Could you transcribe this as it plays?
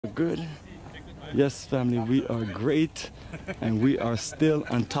good? Yes, family, we are great, and we are still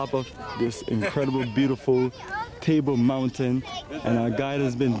on top of this incredible, beautiful Table Mountain, and our guide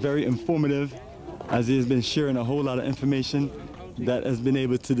has been very informative as he has been sharing a whole lot of information that has been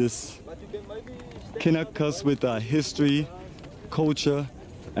able to connect us with our history, culture,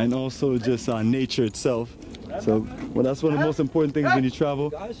 and also just our nature itself. So, well, that's one of the most important things when you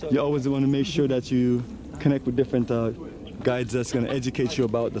travel. You always want to make sure that you connect with different guides that's going to educate you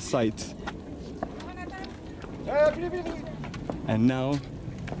about the site. And now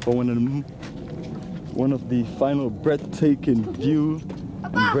for one of the final breathtaking view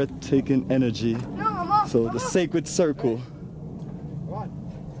and breathtaking energy. So the sacred circle.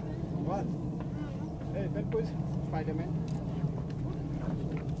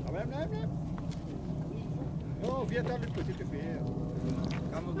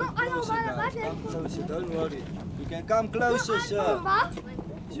 Come a bit closer, guys. Come closer, don't worry. You can come closer, sir.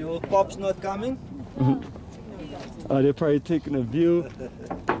 Is your pop's not coming? They're probably taking a view.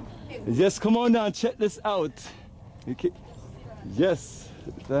 Yes, come on down, check this out. Okay. Yes,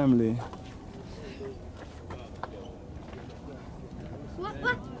 family.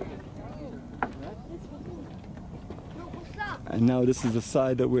 And now this is the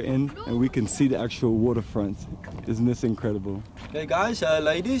side that we're in, and we can see the actual waterfront. Isn't this incredible? Okay guys,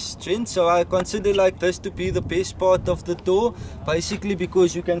 ladies, gents, so I consider like this to be the best part of the tour, basically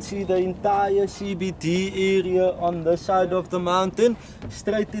because you can see the entire CBD area on this side of the mountain,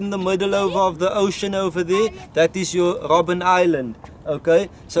 straight in the middle of the ocean over there. That is your Robben Island. Okay,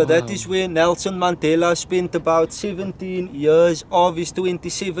 so that is where Nelson Mandela spent about 17 years of his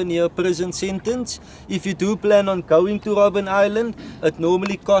 27-year prison sentence. If you do plan on going to Robben Island, it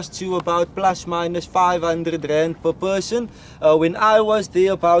normally costs you about plus minus 500 Rand per person. When I was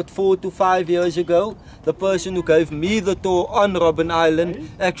there about 4 to 5 years ago, the person who gave me the tour on Robben Island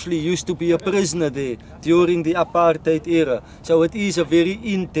actually used to be a prisoner there during the apartheid era. So it is a very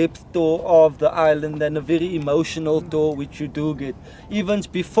in-depth tour of the island and a very emotional tour which you do get. Even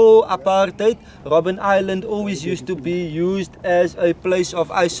before apartheid, Robben Island always used to be used as a place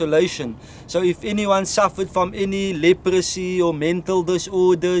of isolation. So if anyone suffered from any leprosy or mental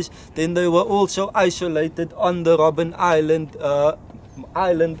disorders, then they were also isolated on the Robben Island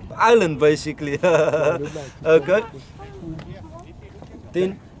island basically. Okay.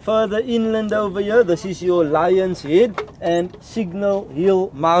 Then further inland over here, this is your Lion's Head and Signal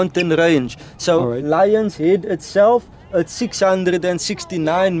Hill mountain range. So Lion's Head itself, it's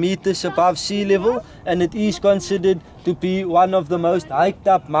 669 meters above sea level, and it is considered to be one of the most hiked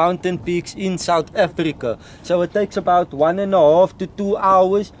up mountain peaks in South Africa. So it takes about 1.5 to 2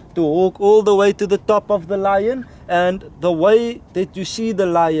 hours to walk all the way to the top of the lion. And the way that you see the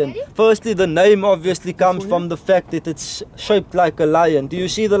lion, firstly the name obviously comes from the fact that it's shaped like a lion. Do you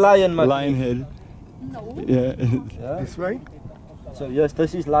see the lion, Mike? Lion head. No. Yeah. This way? So yes,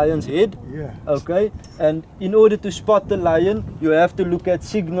 this is Lion's Head. Yeah. Okay, and in order to spot the lion, you have to look at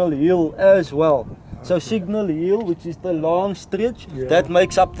Signal Hill as well. So Signal Hill, which is the long stretch, that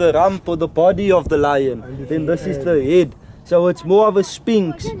makes up the rump or the body of the lion. Then this is the head. So it's more of a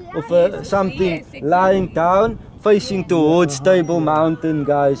sphinx of something lying down, facing towards Table Mountain,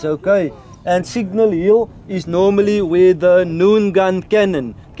 guys. Okay. And Signal Hill is normally where the noon gun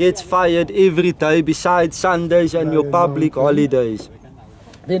cannon gets fired every day besides Sundays and your public holidays.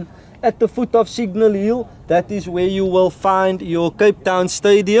 Then at the foot of Signal Hill, that is where you will find your Cape Town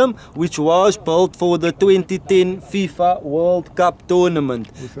Stadium, which was built for the 2010 FIFA World Cup tournament.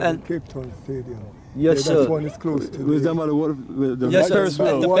 And Cape Town Stadium. Yes, sir. That one is close to Was that by the water? Yes, sir.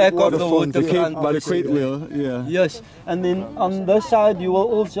 At the back of the waterfront. By the crate wheel, yeah. Yes, and then on this side you will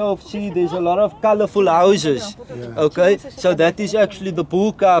also see there's a lot of colorful houses. Okay, so that is actually the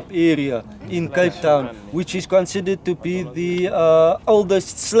Bullcup area in Cape Town, which is considered to be the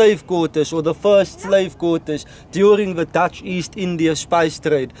oldest slave quarters or the first slave quarters during the Dutch East India spice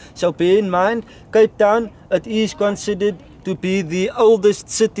trade. So bear in mind, Cape Town, it is considered to be the oldest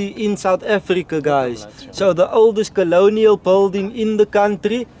city in South Africa, guys. So the oldest colonial building in the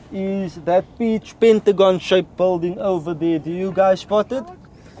country is that peach pentagon shaped building over there. Do you guys spot it?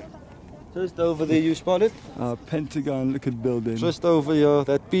 Just over there, you spot it? Pentagon looking building. Just over here,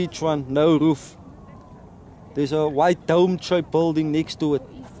 that peach one, no roof. There's a white dome shaped building next to it.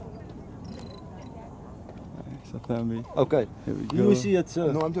 Family. Okay, here we go. You see it,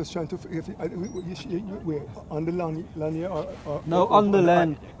 sir? No, I'm just trying to. We're on the land here or no, on the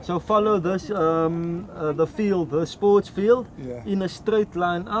land. So follow this, the field, the sports field, in a straight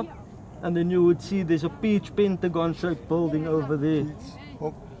line up, and then you would see there's a peach pentagon shaped building over there.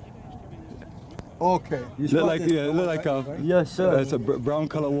 Okay. You Look like, spotted? yeah, look like a, Yes, sir. it's a brown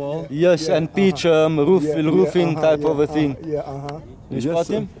color wall. Yes, Yeah, and peach roofing type of a thing. Yeah, You Yes, spot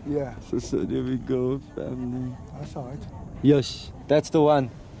sir. him? yeah. So there we go, family. That's all right. Yes, that's the one.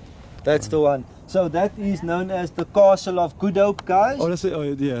 That's the one. So that is known as the Castle of Good Hope, guys. Oh, that's it. Oh,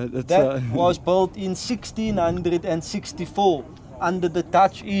 yeah, that's That was built in 1664 under the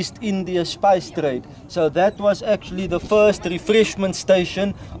Dutch East India spice trade. So that was actually the first refreshment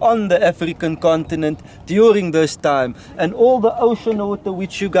station on the African continent during this time. And all the ocean water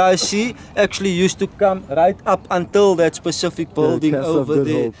which you guys see actually used to come right up until that specific building Castle of over Good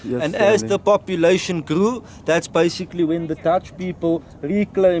there. Hope. Yes, and as darling. the population grew, that's basically when the Dutch people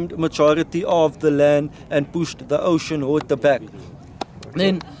reclaimed majority of the land and pushed the ocean water back.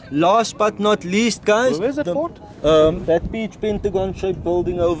 Then, last but not least, guys, Where's the fort? that peach pentagon-shaped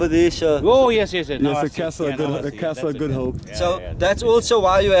building over there, sir. Oh, yes, yes, yes. Now Yes, I the see. Castle Yeah, of now I Good, the see. Castle of That's Good it. Hope. Yeah, So yeah, that's also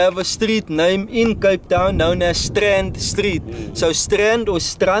why you have a street name in Cape Town known as Strand Street. So Strand or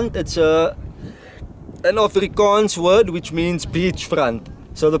Strand, it's an Afrikaans word which means beachfront.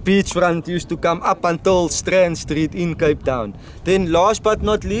 So the beachfront used to come up until Strand Street in Cape Town. Then last but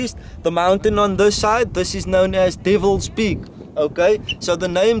not least, the mountain on this side, this is known as Devil's Peak. Okay, so the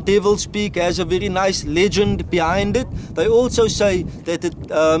name Devil's Peak has a very nice legend behind it. They also say that it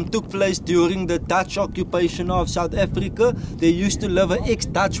took place during the Dutch occupation of South Africa. There used to live an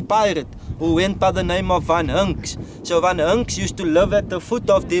ex-Dutch pirate who went by the name of Van Hunks. So Van Hunks used to live at the foot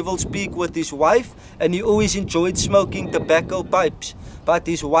of Devil's Peak with his wife, and he always enjoyed smoking tobacco pipes. But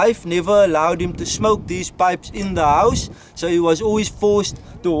his wife never allowed him to smoke these pipes in the house, so he was always forced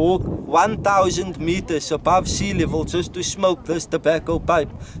to walk 1,000 meters above sea level just to smoke this tobacco pipe.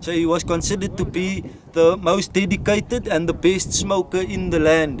 So he was considered to be the most dedicated and the best smoker in the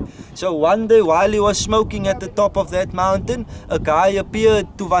land. So one day while he was smoking at the top of that mountain, a guy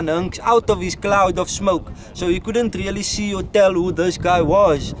appeared to Van Hunks out of his cloud of smoke. So he couldn't really see or tell who this guy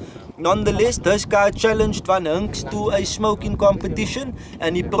was. Nonetheless, this guy challenged Van Hunks to a smoking competition,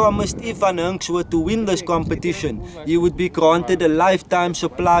 and he promised if Van Hunks were to win this competition, he would be granted a lifetime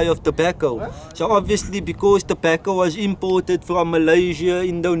supply of tobacco. So obviously, because tobacco was imported from Malaysia,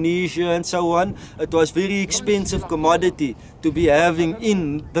 Indonesia and so on, it was very expensive commodity to be having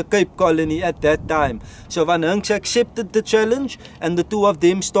in the Cape Colony at that time. So Van Hunks accepted the challenge, and the two of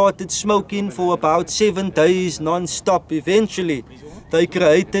them started smoking for about 7 days non-stop. Eventually, they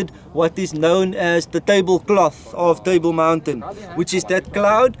created what is known as the tablecloth of Table Mountain, which is that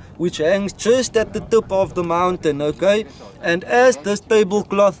cloud which hangs just at the tip of the mountain, okay? And as this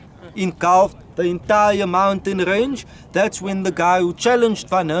tablecloth engulfed the entire mountain range, that's when the guy who challenged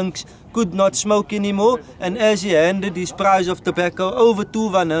Van Hunks could not smoke anymore, and as he handed his prize of tobacco over to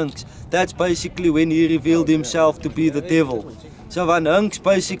Van Hunks, that's basically when he revealed himself to be the devil. So Van Hunks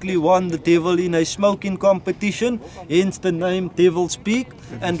basically won the devil in a smoking competition, hence the name Devil's Peak.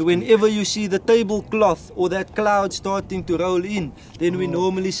 And whenever you see the tablecloth or that cloud starting to roll in, then we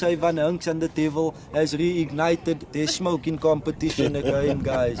normally say Van Hunks and the devil has reignited their smoking competition again,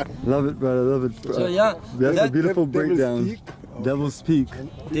 guys. Love it, brother. Love it. So yeah, That's a that beautiful Devil's breakdown. Peak. Devil's Peak,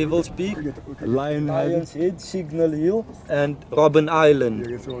 Devil's Peak, Lion Head. Lion's Head, Signal Hill, and Robben Island.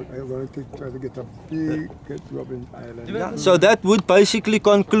 Yeah, so I'm going to try to get a big Robben Island. Yeah, so that would basically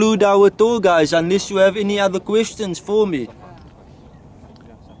conclude our tour, guys, unless you have any other questions for me.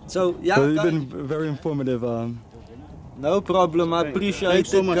 So yeah, So you've guys, been very informative. no problem. I appreciate Thanks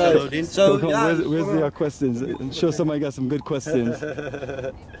so it, much, guys. Alodin. So Come on, yeah, where's the questions? I'm sure somebody got some good questions.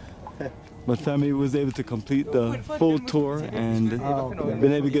 But family was able to complete the full tour and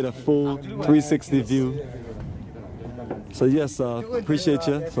been able to get a full 360 view. So yes, appreciate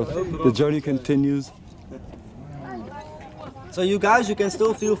you. So the journey continues. so you guys, you can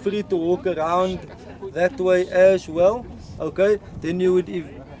still feel free to walk around that way as well. Okay, then you would.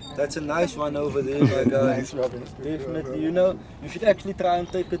 That's a nice one over there, my guy. Nice Robben. Definitely, you know, you should actually try and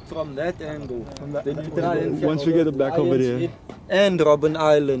take it from that angle. Then you try and Once we get it back over Lion's there. Head and Robben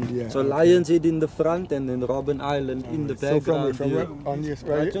Island. Yeah, So okay. Lion's Head in the front and then Robben Island in the So background. from here. on this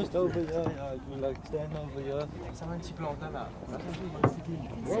Right, right? just over here, yeah, you like stand over here.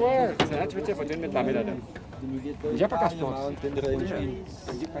 Then you get the entire mountain range in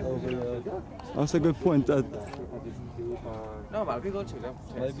over here. That's a good point. Maybe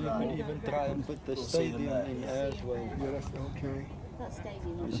you could even try and put the stadium in as well. Yeah, that's okay.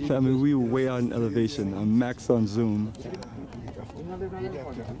 Family, we were way out in elevation. I'm max on zoom.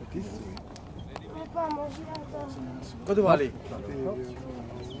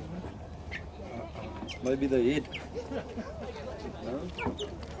 Maybe the head. No?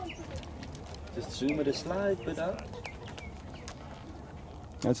 Just zoom it a slide bit out.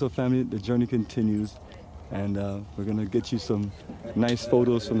 And so family, the journey continues. And we're gonna get you some nice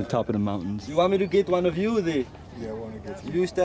photos from the top of the mountains. You want me to get one of you there? Yeah, I want to get you. You stand